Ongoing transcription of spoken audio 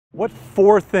What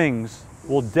 4 things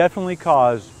will definitely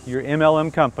cause your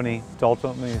MLM company to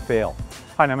ultimately fail?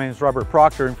 Hi, my name is Robert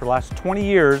Proctor, and for the last 20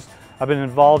 years, I've been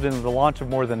involved in the launch of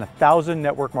more than 1,000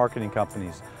 network marketing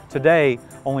companies. Today,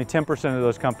 only 10% of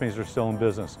those companies are still in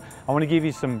business. I want to give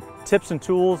you some tips and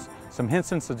tools, some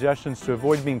hints and suggestions to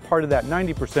avoid being part of that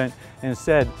 90% and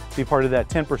instead be part of that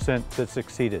 10% that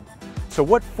succeeded. So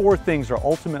what 4 things are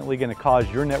ultimately going to cause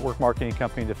your network marketing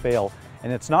company to fail?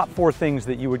 And it's not 4 things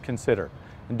that you would consider.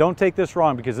 And don't take this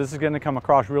wrong, because this is going to come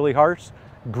across really harsh.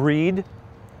 Greed,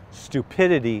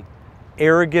 stupidity,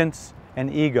 arrogance,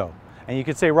 and ego. And you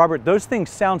could say, Robert, those things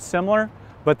sound similar,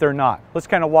 but they're not. Let's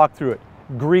kind of walk through it.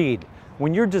 Greed.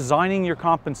 When you're designing your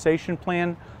compensation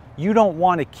plan, you don't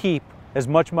want to keep as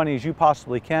much money as you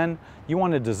possibly can. You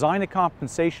want to design a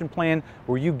compensation plan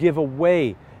where you give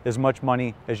away as much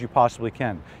money as you possibly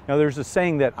can. Now, there's a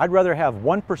saying that I'd rather have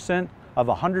 1% of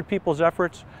 100 people's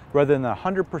efforts rather than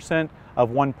 100% of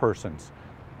one person's.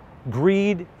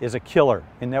 Greed is a killer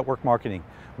in network marketing.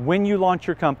 When you launch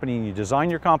your company and you design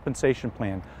your compensation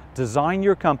plan, design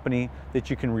your company that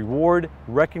you can reward,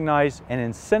 recognize,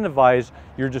 and incentivize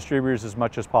your distributors as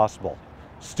much as possible.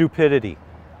 Stupidity.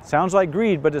 Sounds like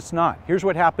greed, but it's not. Here's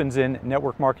what happens in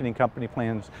network marketing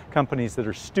companies that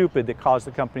are stupid, that cause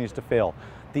the companies to fail.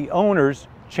 The owners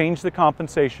change the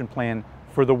compensation plan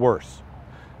for the worse.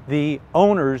 The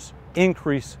owners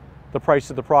increase the price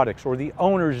of the products, or the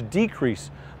owners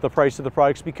decrease the price of the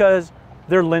products because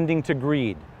they're lending to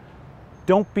greed.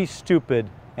 Don't be stupid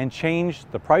and change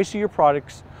the price of your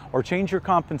products or change your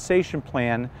compensation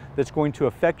plan that's going to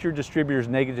affect your distributors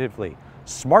negatively.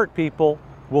 Smart people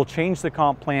will change the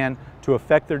comp plan to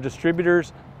affect their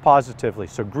distributors positively.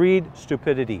 So greed,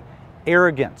 stupidity,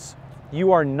 arrogance.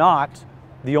 You are not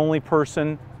the only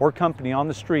person or company on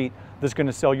the street that's going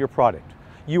to sell your product.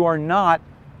 You are not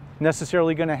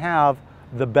necessarily going to have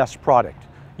the best product.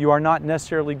 You are not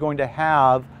necessarily going to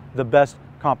have the best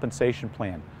compensation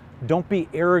plan. Don't be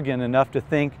arrogant enough to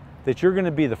think that you're going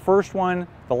to be the first one,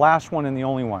 the last one, and the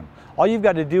only one. All you've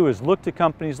got to do is look to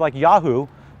companies like Yahoo,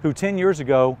 who 10 years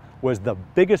ago was the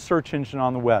biggest search engine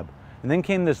on the web. And then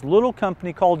came this little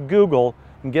company called Google,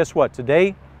 and guess what?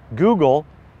 Today, Google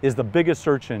is the biggest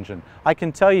search engine. I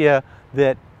can tell you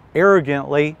that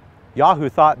arrogantly, Yahoo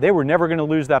thought they were never going to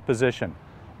lose that position.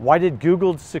 Why did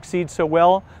Google succeed so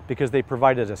well? Because they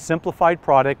provided a simplified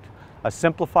product, a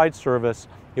simplified service.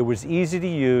 It was easy to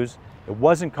use. It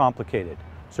wasn't complicated.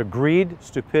 So greed,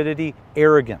 stupidity,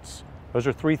 arrogance. Those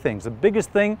are 3 things. The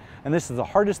biggest thing, and this is the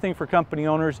hardest thing for company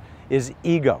owners, is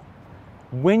ego.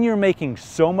 When you're making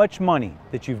so much money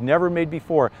that you've never made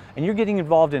before, and you're getting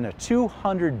involved in a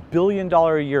 $200 billion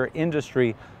a year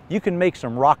industry, you can make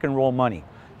some rock and roll money.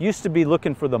 Used to be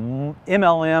looking for the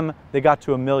MLM that got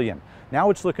to $1 million. Now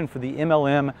it's looking for the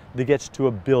MLM that gets to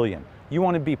 $1 billion. You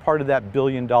want to be part of that $1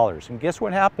 billion. And guess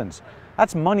what happens?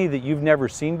 That's money that you've never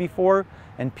seen before,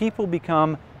 and people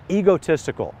become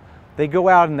egotistical. They go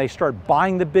out and they start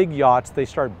buying the big yachts, they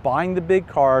start buying the big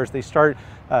cars, they start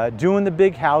doing the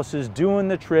big houses, doing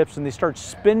the trips, and they start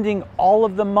spending all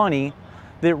of the money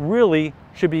that really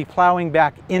should be plowing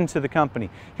back into the company.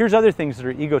 Here's other things that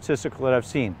are egotistical that I've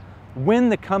seen. When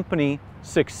the company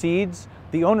succeeds,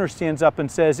 the owner stands up and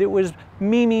says, it was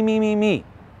me, me, me, me, me,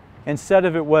 instead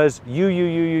of it was you, you,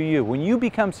 you, you, you. When you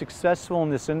become successful in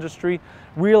this industry,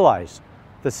 realize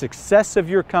the success of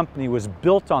your company was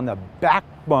built on the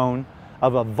backbone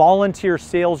of a volunteer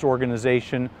sales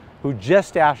organization who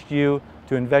just asked you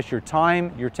to invest your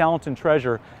time, your talent, and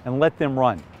treasure and let them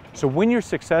run. So when you're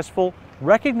successful,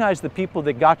 recognize the people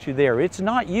that got you there. It's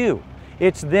not you,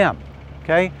 it's them,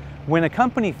 okay? When a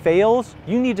company fails,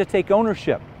 you need to take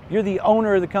ownership. You're the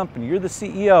owner of the company, you're the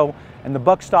CEO, and the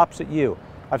buck stops at you.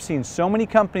 I've seen so many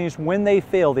companies, when they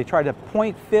fail, they try to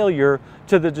point failure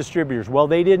to the distributors. Well,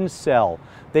 they didn't sell,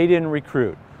 they didn't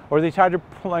recruit. Or they try to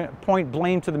point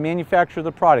blame to the manufacturer of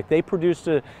the product. They produced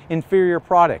an inferior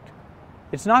product.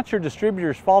 It's not your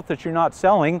distributor's fault that you're not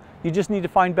selling, you just need to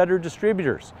find better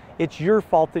distributors. It's your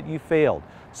fault that you failed.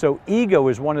 So ego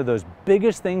is one of those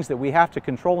biggest things that we have to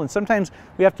control, and sometimes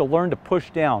we have to learn to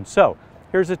push down. So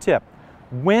here's a tip.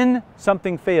 When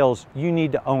something fails, you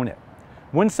need to own it.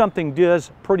 When something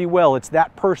does pretty well, it's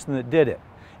that person that did it.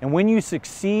 And when you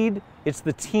succeed, it's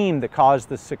the team that caused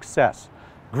the success.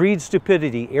 Greed,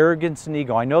 stupidity, arrogance, and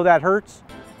ego. I know that hurts,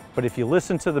 but if you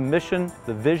listen to the mission,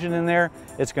 the vision in there,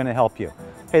 it's going to help you.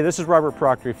 Hey, this is Robert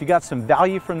Proctor. If you got some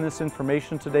value from this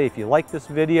information today, if you like this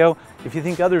video, if you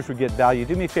think others would get value,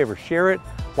 do me a favor, share it,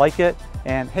 like it,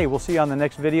 and hey, we'll see you on the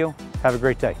next video. Have a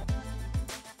great day.